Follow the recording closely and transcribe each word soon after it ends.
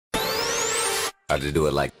to do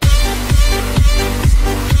it like.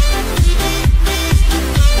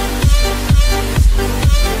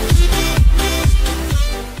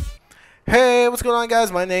 Hey, what's going on,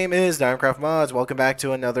 guys? My name is DiamondCraftMods. Welcome back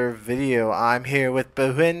to another video. I'm here with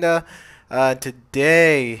Belinda.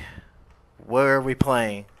 Today, what are we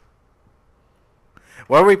playing?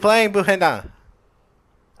 What are we playing, Belinda?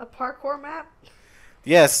 A parkour map?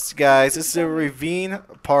 Yes, guys, it's a ravine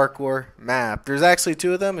parkour map. There's actually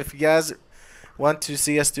two of them. If you guys want to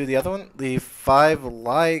see us do the other one, leave 5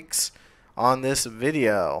 likes on this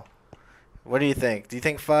video. What do you think? Do you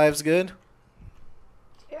think 5's good?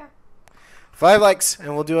 Yeah. 5 likes,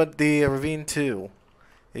 and we'll do the ravine 2,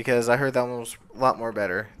 because I heard that one was a lot more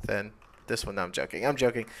better than this one. No, I'm joking. I'm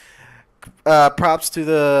joking. Props to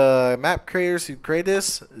the map creators who created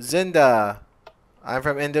this. Zinda. I'm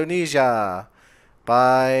from Indonesia.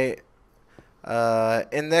 By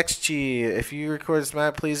Indexchi. If you record this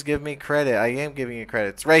map, please give me credit. I am giving you credit.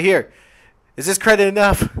 It's right here. Is this credit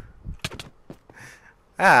enough?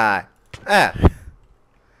 You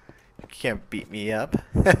can't beat me up.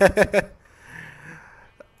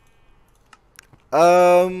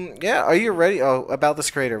 Yeah, are you ready? Oh, about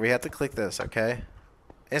this creator, we have to click this, okay?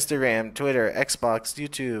 Instagram, Twitter, Xbox,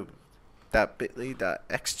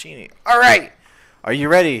 youtube.bit.ly.xgenie. Alright! Are you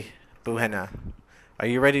ready, Buhena? Are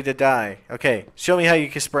you ready to die? Okay, show me how you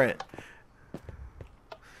can sprint.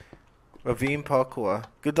 Ravine parkour.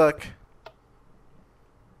 Good luck.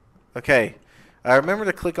 Okay, remember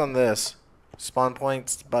to click on this spawn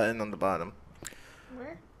points button on the bottom.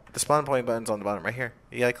 Where? The spawn point button's on the bottom right here.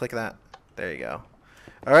 You gotta click that. There you go.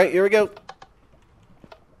 Alright, here we go.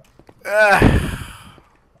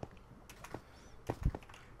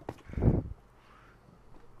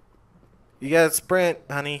 You gotta sprint,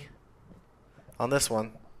 honey. On this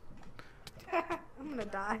one. I'm gonna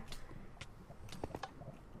die.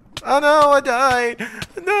 Oh no, I died.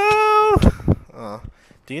 No. Oh.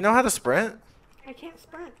 Do you know how to sprint? I can't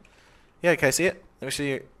sprint. Yeah, can I see it? Let me show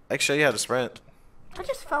you. I can show you how to sprint. I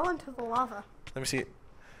just fell into the lava. Let me see it.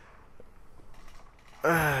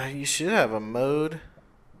 You should have a mode.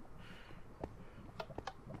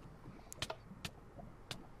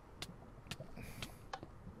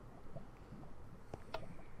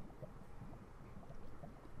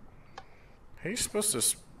 How are you supposed to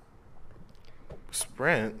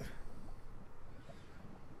sprint?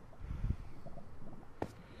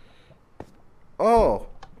 Oh,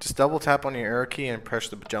 just double tap on your arrow key and press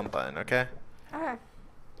the jump button, okay? Okay.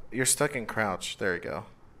 You're stuck in crouch. There you go.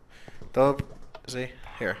 Double, see?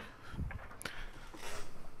 Here.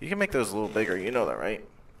 You can make those a little bigger. You know that, right?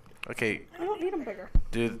 Okay. I don't need them bigger.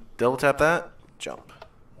 Double tap that. Jump.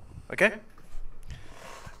 Okay?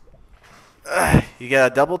 You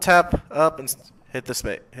gotta double tap up and hit the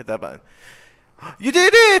space. Hit that button. You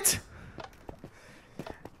did it!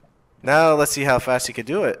 Now let's see how fast you can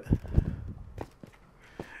do it.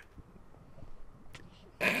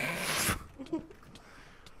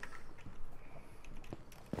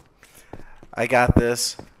 I got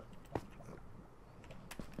this.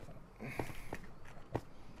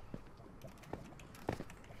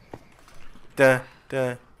 Da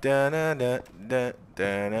da da da da da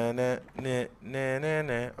da da da da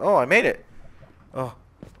da. Oh, I made it. Oh,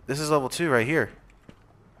 this is level 2 right here.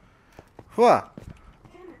 Hua.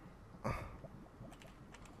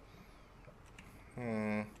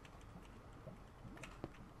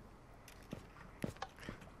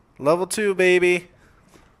 Level 2, baby.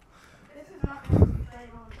 This is not going to play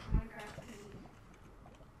on Minecraft TV.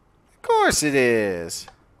 Of course it is.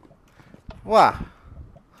 Wah.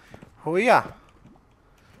 Hoo-ya.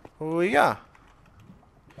 Hoo-ya.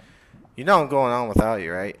 You know I'm going on without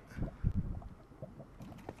you, right?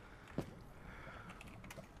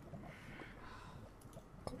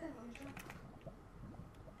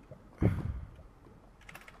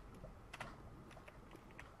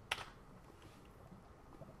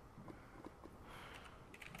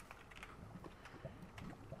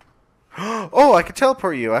 Oh, I can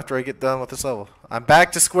teleport you after I get done with this level. I'm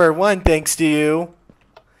back to square 1 thanks to you.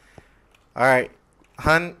 Alright.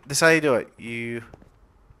 Hun, this is how you do it.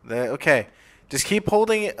 Okay. Just keep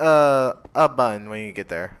holding a button when you get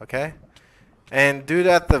there, okay? And do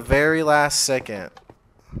that the very last second.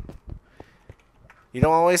 You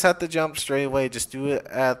don't always have to jump straight away. Just do it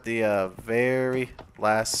at the very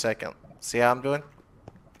last second. See how I'm doing?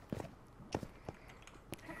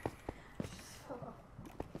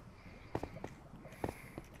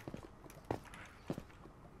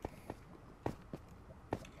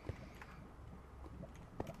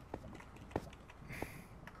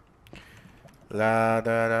 La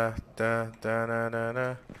da da da da da da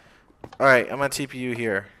da. Alright, I'm gonna TP you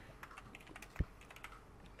here.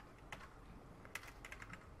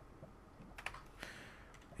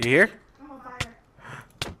 You here? I'm on fire.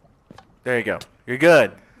 There you go. You're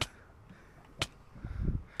good.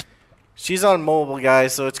 She's on mobile,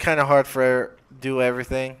 guys, so it's kind of hard for her to do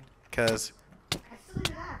everything because I still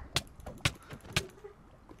do that.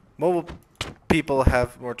 mobile people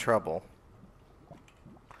have more trouble.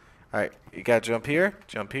 Alright, you gotta jump here,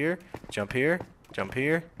 jump here, jump here, jump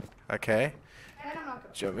here. Okay. And I'm not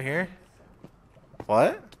good. Jump here.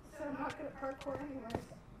 What? So I'm not good at parkour anyways.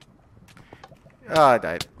 Oh, I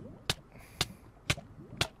died.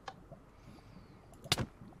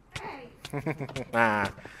 Hey.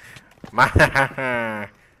 Ah.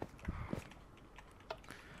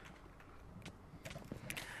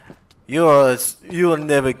 You'll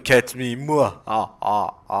never catch me. Wait,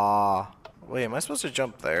 am I supposed to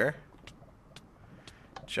jump there?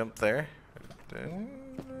 Jump there?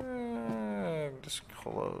 Just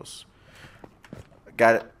close.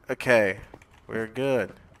 Got it. Okay. We're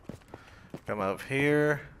good. Come up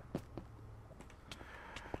here.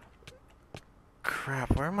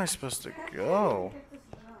 Crap, where am I supposed to go?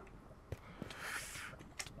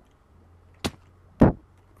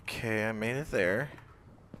 Okay, I made it there.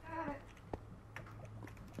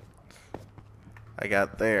 I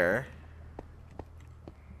got there.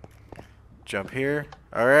 Jump here.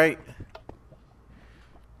 All right.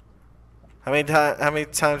 How many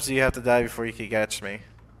times do you have to die before you can catch me?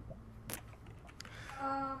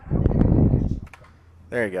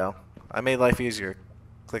 There you go. I made life easier.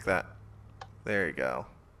 Click that. There you go.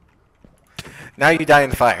 Now you die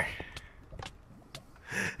in the fire.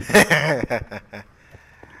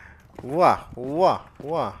 Wah, wah,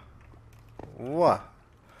 wah, wah.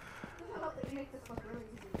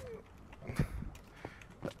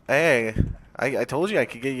 Hey, I told you I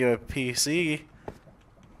could get you a PC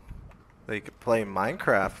that you could play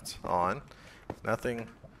Minecraft on. Nothing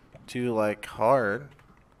too like hard.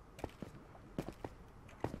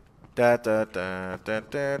 Da da da da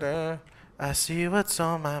da da. I see what's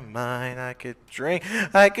on my mind. I could drink,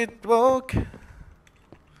 I could smoke.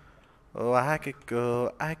 Oh, I could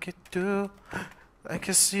go, I could do. I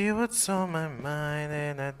can see what's on my mind,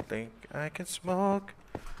 and I think I can smoke.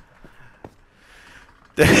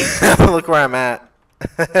 Look where I'm at.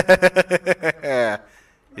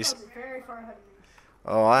 He's very far ahead of me.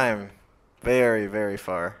 Oh, I'm very, very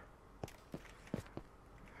far.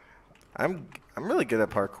 I'm really good at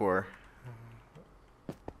parkour.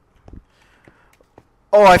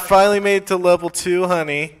 Oh, I finally made it to level 2,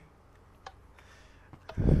 honey.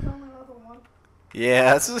 It's only level 1.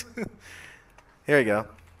 Yes. Here you go.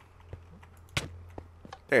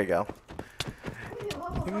 There you go.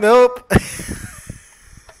 Nope.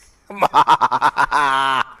 How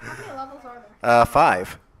many levels are there?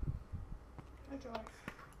 5. Enjoy.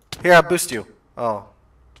 Here, I'll boost you. Oh.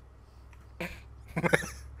 You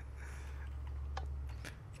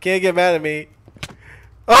can't get mad at me.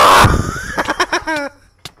 Oh!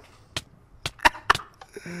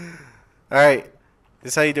 Alright.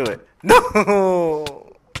 This is how you do it.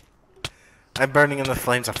 No! I'm burning in the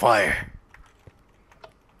flames of fire.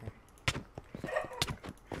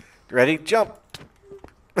 Ready? Jump!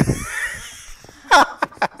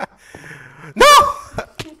 No!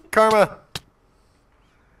 Karma!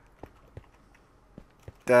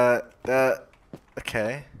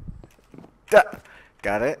 Okay.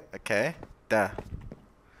 Got it. Okay.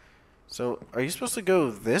 So, are you supposed to go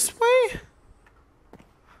this way?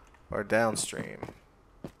 Or downstream?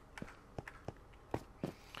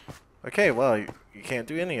 Okay, well, you can't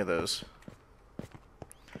do any of those.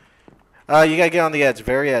 You gotta get on the edge.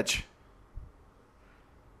 Very edge.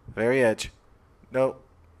 Very edge. Nope.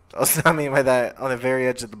 That's not mean by that. On the very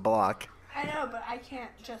edge of the block. I know, but I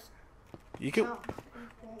can't just. You can. jump.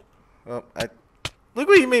 Well, look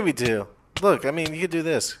what you made me do. Look, I mean, you could do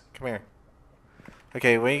this. Come here.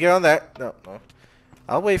 Okay, when you get on that, no.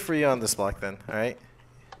 I'll wait for you on this block then. All right.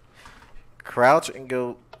 Crouch and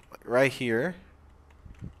go right here,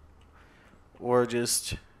 or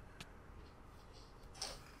just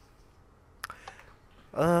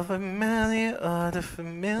familiar.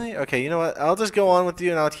 Okay, you know what? I'll just go on with you,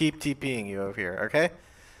 and I'll keep TPing you over here. Okay.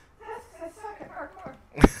 I suck at parkour.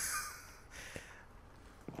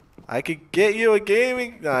 I could get you a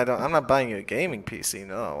gaming. No, I don't. I'm not buying you a gaming PC.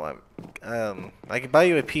 No, I can buy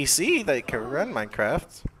you a PC that can run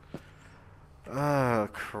Minecraft. Oh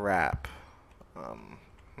crap.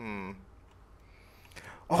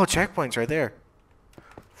 Oh, checkpoints right there.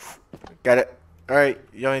 Got it. All right,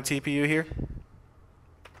 you want me to TP you here?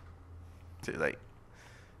 Too late.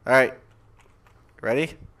 All right.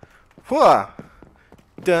 Ready? Whoa!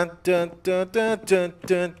 Dun dun dun dun dun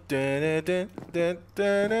dun dun dun dun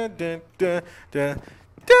dun dun dun dun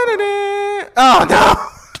dun dun. Oh no!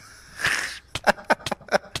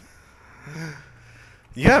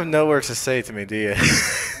 You have no words to say to me, do you?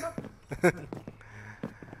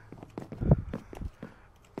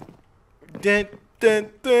 Dun, dun,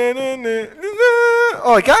 dun, dun, dun, dun.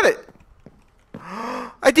 Oh, I got it!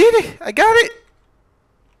 I did it! I got it!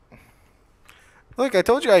 Look, I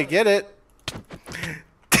told you I'd get it.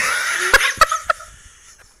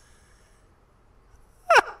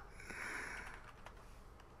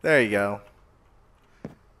 There you go.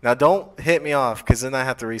 Now don't hit me off, because then I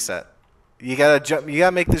have to reset. You gotta jump. You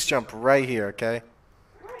gotta make this jump right here, okay?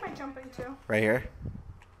 Where am I jumping to? Right here.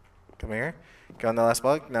 Come here. Go on the last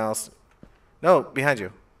block. Now, no, behind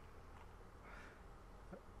you.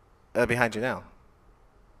 Behind you now.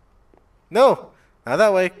 No, not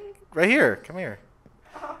that way. Right here. Come here.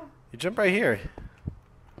 Oh. You jump right here.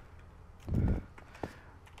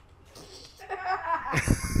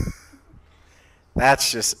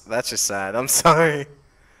 That's just sad. I'm sorry.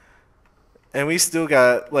 And we still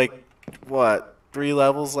got like what, 3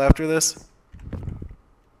 levels after this?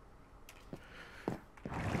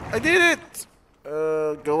 I did it.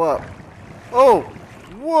 Go up. Oh,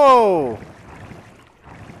 whoa!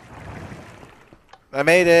 I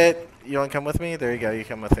made it. You want to come with me? There you go. You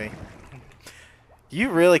come with me. You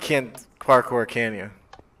really can't parkour, can you?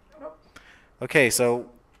 Nope. Okay, so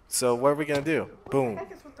what are we gonna do? Boom. What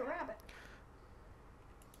the heck is with the rabbit?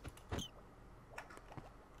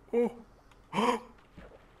 Oh.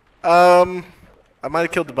 I might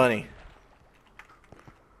have killed the bunny.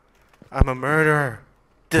 I'm a murderer.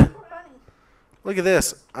 Duh. Bunny. Look at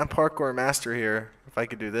this. I'm parkour master here. If I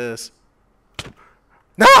could do this.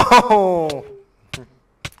 No!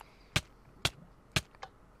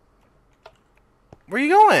 Where are you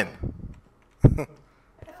going? I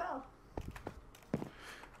fell.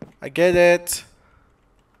 I get it.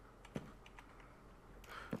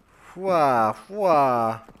 Wah,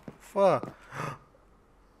 wah, wah.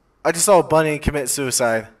 I just saw a bunny commit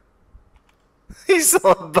suicide. He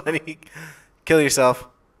saw a bunny. Kill yourself.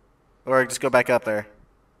 Or just go back up there.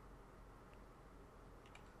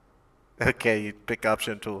 Okay, you pick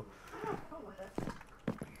option tool.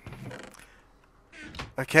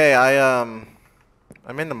 Okay, I'm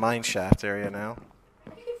in the mine shaft area now.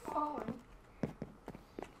 I keep falling.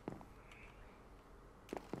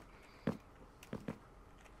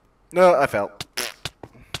 No, I fell.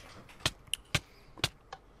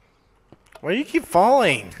 Why do you keep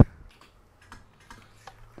falling?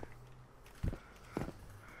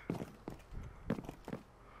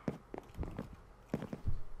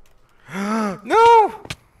 No!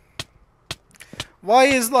 Why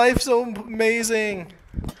is life so amazing?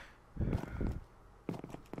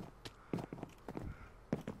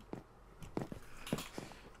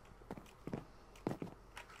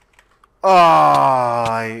 Oh,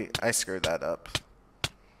 I screwed that up.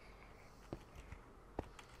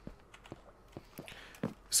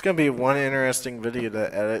 It's gonna be one interesting video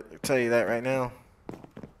to edit. I'll tell you that right now.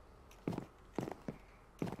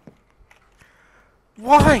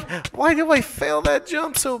 Why? Why do I fail that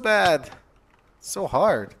jump so bad? So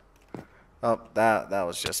hard. Oh, that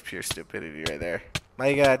was just pure stupidity right there.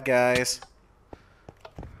 My God, guys.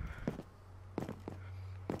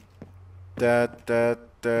 Da da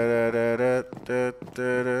da da da da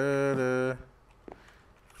da da.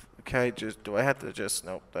 Okay, do I have to just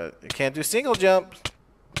nope? You can't do single jump.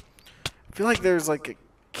 I feel like there's like a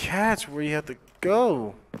catch where you have to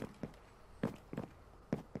go.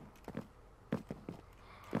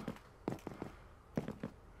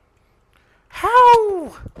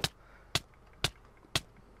 How?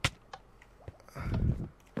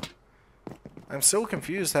 I'm so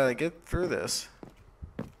confused how to get through this.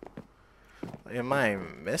 Am I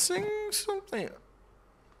missing something?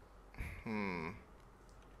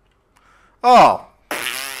 Oh.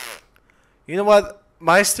 You know what?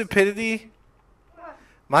 My stupidity. What?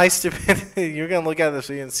 My stupidity. You're going to look at this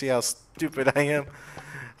and see how stupid I am.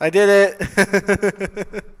 I did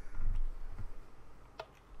it.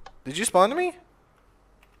 Did you spawn to me?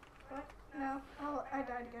 What? No. Oh, I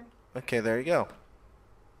died again. Okay, there you go.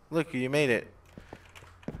 Look, you made it.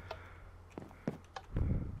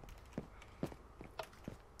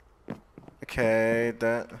 Okay,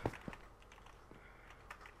 that.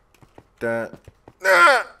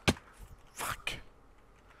 Ah! Fuck.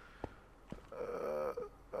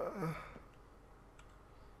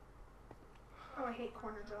 Oh, I hate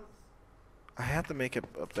corner jumps. I have to make it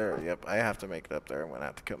up there. Yep, I have to make it up there. I'm gonna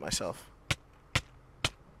have to cut myself.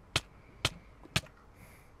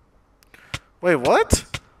 Wait, what?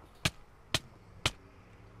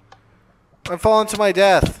 I'm falling to my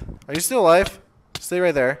death. Are you still alive? Stay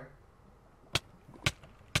right there.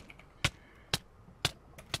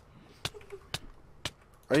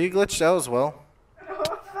 Are you glitched out as well? Oh,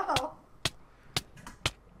 it fell.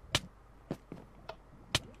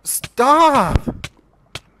 Stop!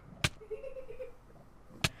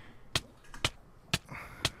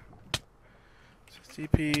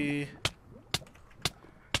 TP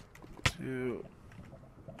to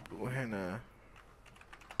Buena.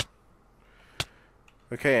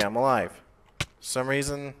 Okay, I'm alive. For some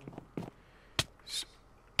reason.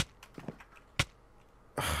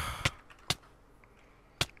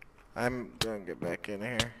 I'm gonna get back in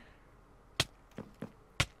here.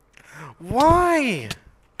 Why?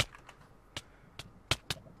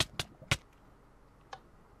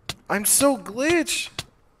 I'm so glitched.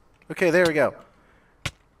 Okay, there we go.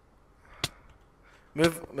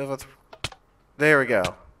 Move on. There we go.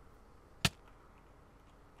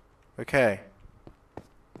 Okay.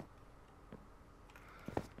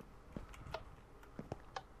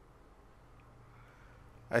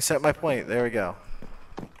 I set my point. There we go.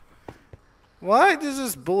 Why does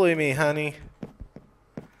this bully me, honey?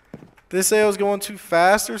 Did they say I was going too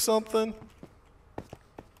fast or something?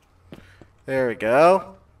 There we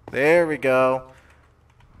go. There we go.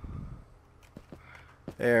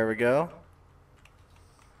 There we go.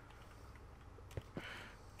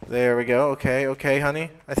 There we go. Okay, okay,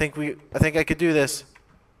 honey. I think I could do this.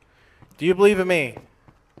 Do you believe in me?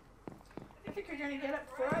 I think you're gonna get it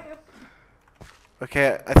before I do.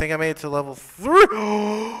 Okay, I think I made it to level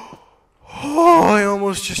 3. Oh, I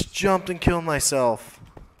almost just jumped and killed myself.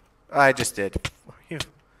 I just did.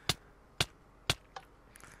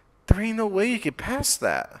 There ain't no way you get past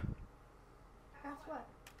that. That's what?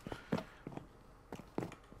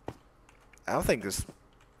 I don't think this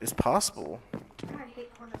is possible. I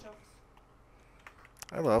hate corner jokes.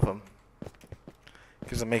 I love them.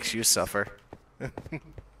 Because it makes you suffer. I'm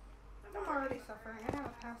already suffering. I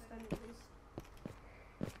haven't passed any of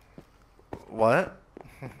these. What?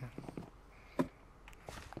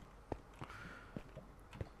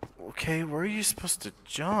 Okay, where are you supposed to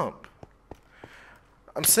jump?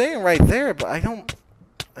 I'm saying right there, but I don't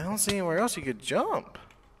see anywhere else you could jump.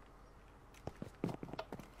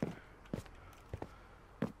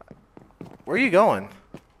 Where are you going?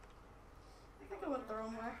 I think I went the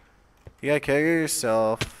wrong way. You gotta kill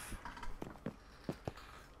yourself.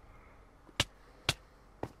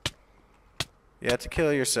 You have to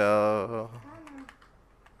kill yourself.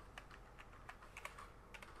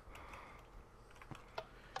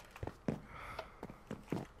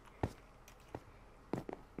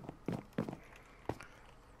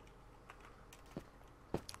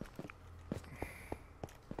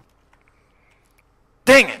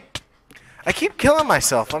 Dang it! I keep killing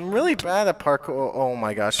myself. I'm really bad at parkour. Oh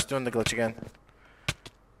my gosh, it's doing the glitch again.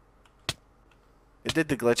 It did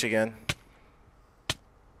the glitch again.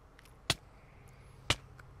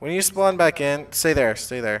 When you spawn back in, stay there,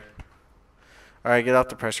 stay there. Alright, get off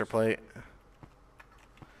the pressure plate.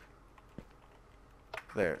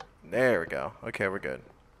 There we go. Okay, we're good.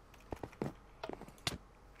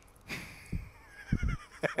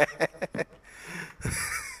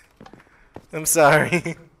 I'm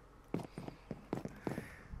sorry.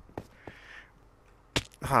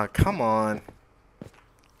 Ah, come on.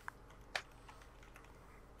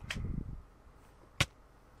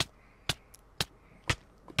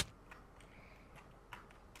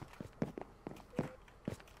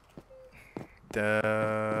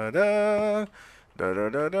 Da da da da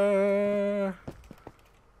da da.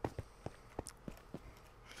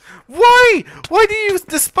 Why? Why do you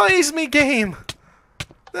despise me, game?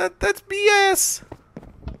 That's BS.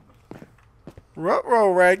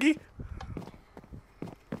 Ruh-roh, Raggy.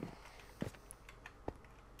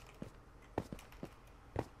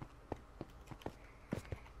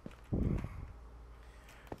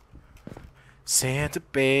 Santa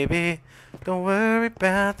baby, don't worry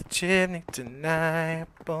about the chimney tonight.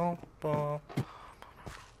 Boom, boom,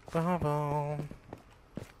 boom, boom.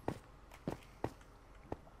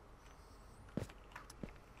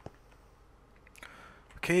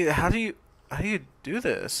 Okay, how do you do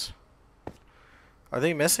this? Are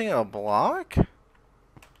they missing a block?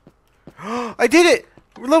 I did it!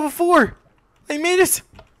 We're level 4! I made it!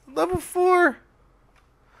 Level 4!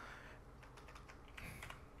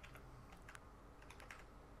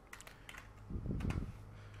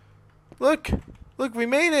 Look! Look, we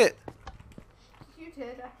made it! You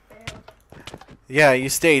did. I failed. Yeah, you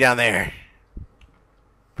stay down there.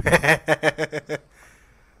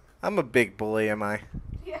 I'm a big bully, am I?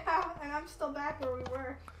 Yeah, and I'm still back where we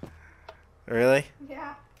were. Really?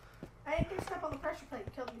 Yeah. I didn't get step on the pressure plate.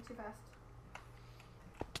 You killed me too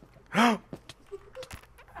fast.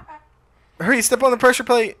 Hurry, step on the pressure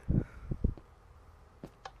plate!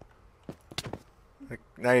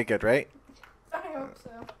 Now you're good, right? I hope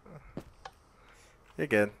so. You're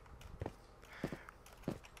good.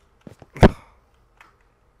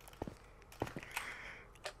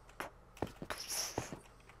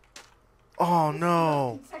 Oh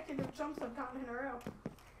no! Consecutive jumps I've gotten in a row.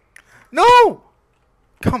 No!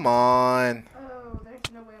 Come on. Oh, there's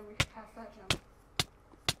no way we could pass that jump.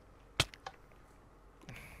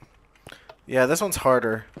 Yeah, this one's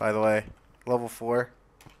harder, by the way. Level 4.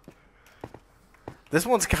 This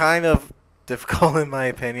one's kind of difficult in my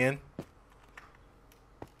opinion.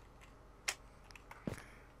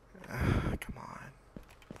 Come on.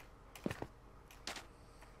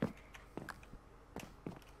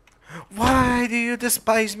 Why do you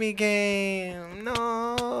despise me, game?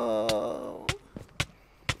 No.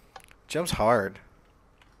 Jump's hard.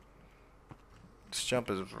 This jump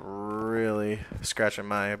is really scratching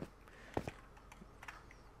my...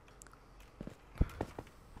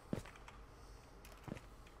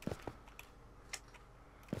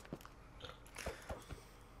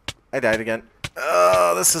 I died again.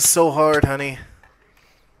 Oh, this is so hard, honey.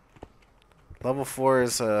 Level 4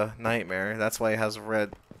 is a nightmare. That's why it has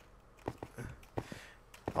red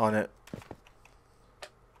on it.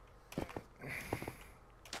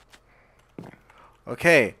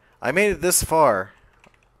 Okay, I made it this far.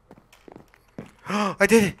 I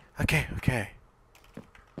did it! Okay, okay.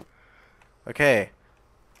 Okay.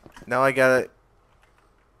 Now I gotta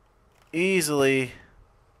easily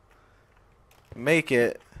make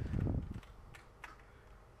it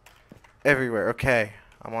everywhere. Okay,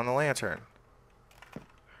 I'm on the lantern.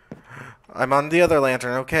 I'm on the other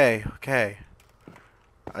lantern. Okay, okay.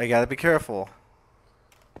 I gotta be careful.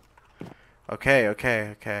 Okay, okay,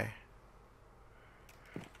 okay.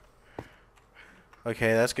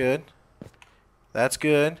 Okay, that's good. That's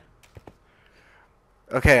good.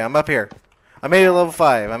 Okay, I'm up here. I made it level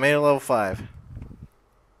 5. I made it level 5.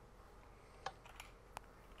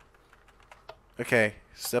 Okay,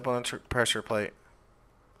 step on the pressure plate.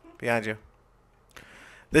 Behind you.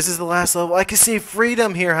 This is the last level. I can see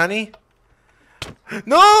freedom here, honey.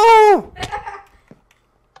 No! Oh, I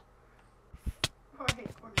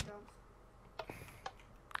hate corner jumps.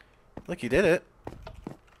 Look, you did it.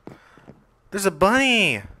 There's a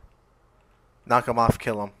bunny. Knock him off,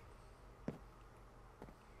 kill him.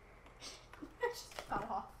 I just fell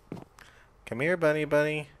off. Come here, bunny,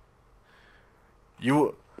 bunny.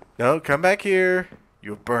 You... No, come back here.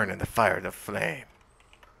 You'll burn in the fire of the flame.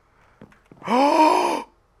 Oh!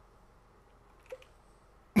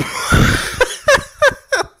 What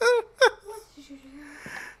did you do?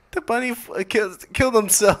 The bunny killed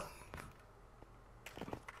himself.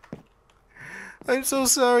 I'm so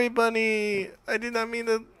sorry, bunny. I did not mean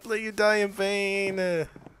to let you die in vain. I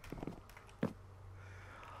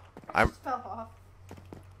just fell off.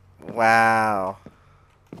 Wow.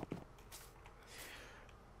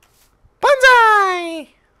 Banzai!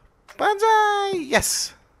 Banzai!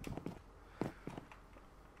 Yes!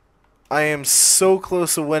 I am so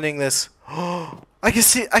close to winning this. Oh, I can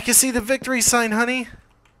see the victory sign, honey.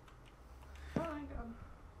 Oh my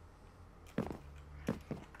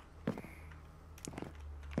god.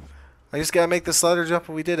 I just gotta make the slider jump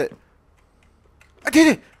and we did it. I did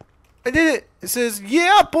it! I did it! It says,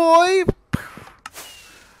 yeah, boy!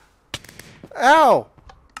 Ow!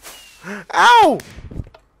 Ow!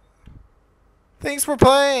 Thanks for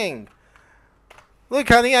playing! Look,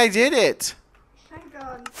 honey, I did it! Thank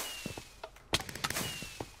god.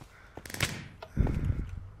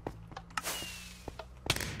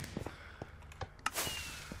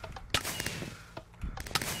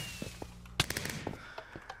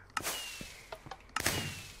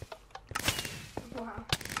 Wow.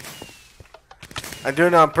 I'm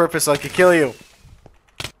doing it on purpose so I could kill you.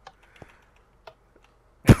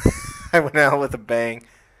 I went out with a bang.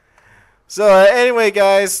 So anyway,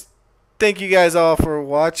 guys, thank you guys all for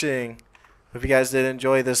watching. If you guys did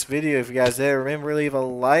enjoy this video, if you guys did, remember to leave a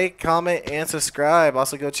like, comment, and subscribe.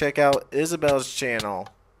 Also, go check out Isabel's channel.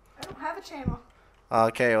 I don't have a channel.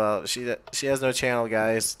 Okay, well, she has no channel,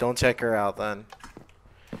 guys. Don't check her out then.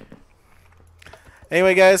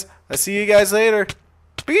 Anyway, guys, I'll see you guys later.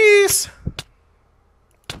 Peace.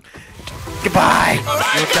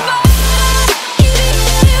 Goodbye.